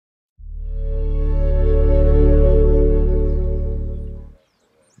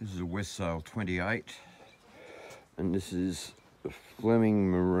Westsail 28, and this is a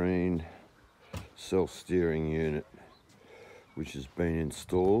Fleming marine self-steering unit which has been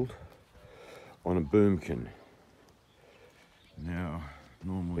installed on a boomkin. Now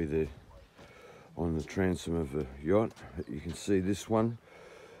normally they're on the transom of a yacht. You can see this one,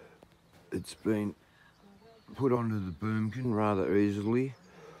 it's been put onto the boomkin rather easily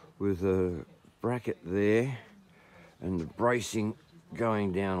with a bracket there and the bracing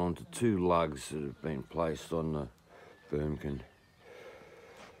going down onto two lugs that have been placed on the boomkin.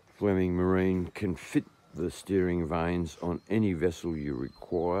 Fleming Marine can fit the steering vanes on any vessel you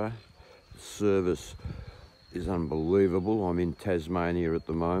require. The service is unbelievable. I'm in Tasmania at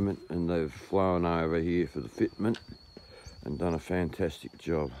the moment and they've flown over here for the fitment and done a fantastic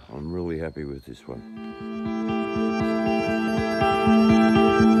job. I'm really happy with this one.